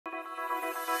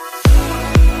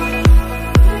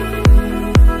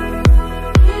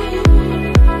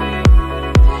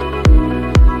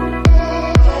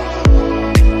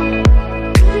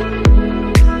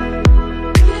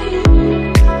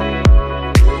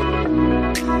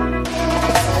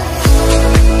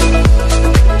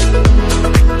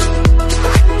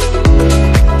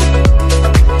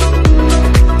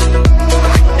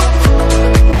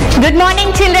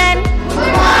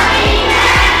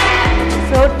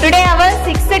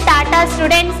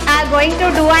students are going to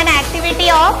do an activity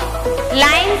of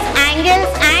lines, angles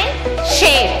and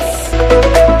shapes.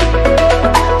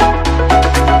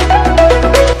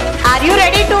 Are you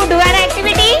ready to do an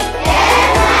activity?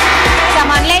 Yes, ma'am.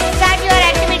 Come on, let's start your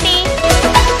activity.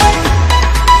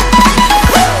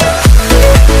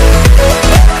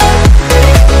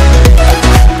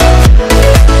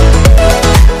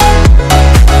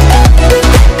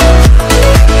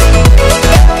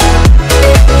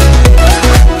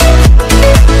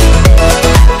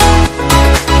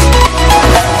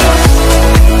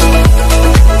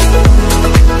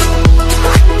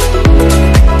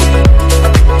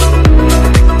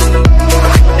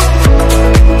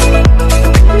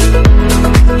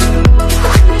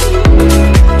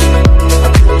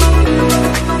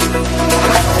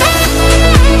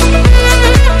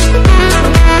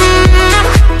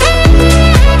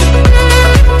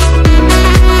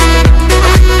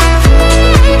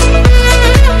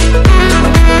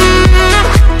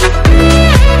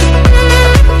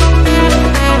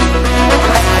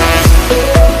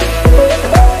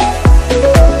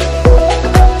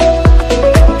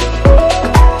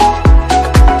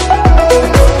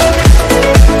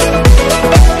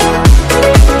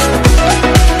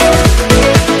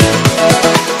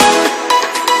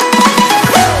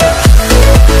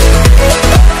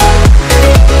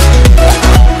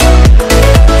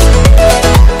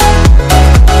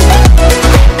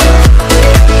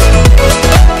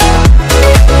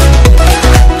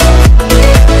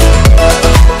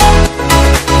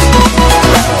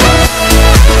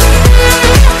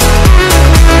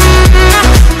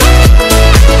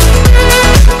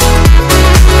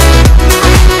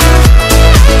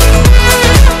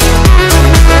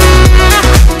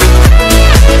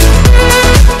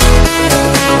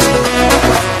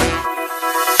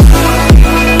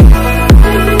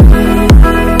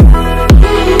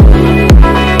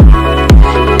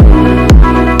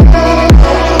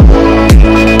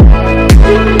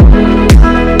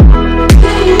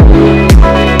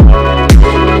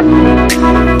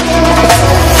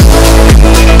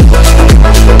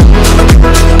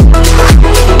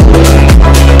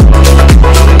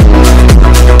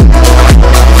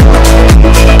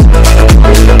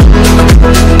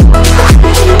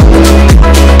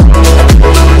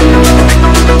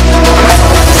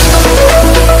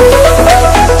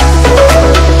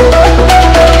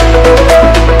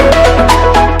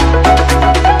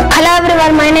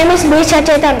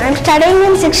 I'm studying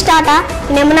in 6th Tata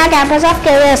in Yamuna campus of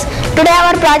KVS. Today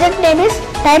our project name is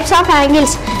types of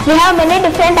angles. We have many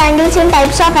different angles in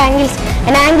types of angles.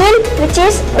 An angle which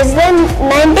is less than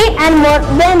 90 and more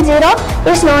than 0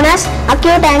 is known as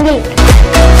acute angle.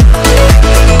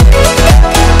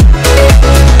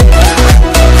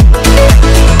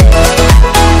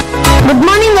 Good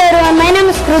morning everyone, my name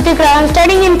is Krutika. I am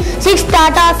studying in 6th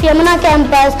Tata of Yamuna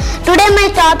campus. Today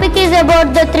my topic is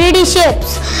about the 3D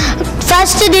shapes.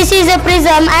 First, this is a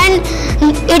prism and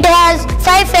it has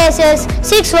 5 faces,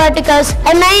 6 verticals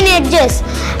and 9 edges.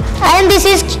 And this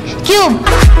is cube.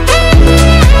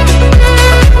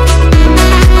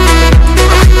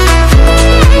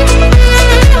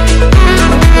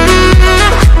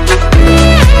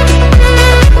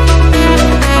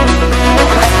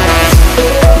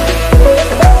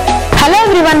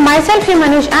 Myself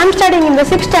Yamuna, I am studying in the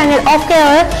 6th standard of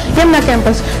Yamuna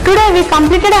campus. Today we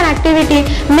completed an activity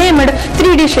named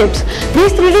 3D shapes.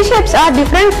 These 3D shapes are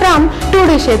different from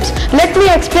 2D shapes. Let me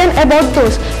explain about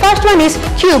those. First one is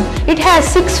cube. It has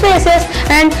 6 faces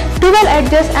and 12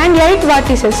 edges and 8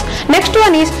 vertices. Next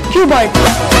one is cuboid.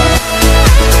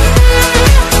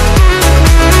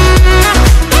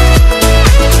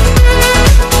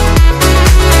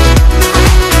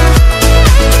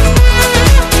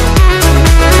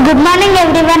 Good morning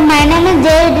everyone, my name is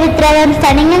Jay. I am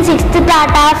studying in 6th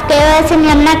Tata of KVS in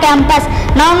Yamuna campus.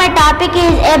 Now my topic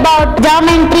is about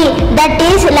geometry, that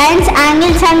is lines,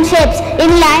 angles and shapes.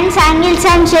 In lines, angles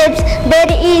and shapes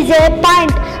there is a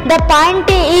point. The point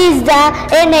is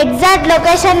an exact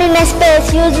location in a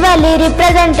space usually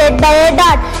represented by a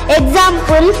dot.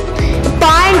 Example,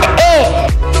 point A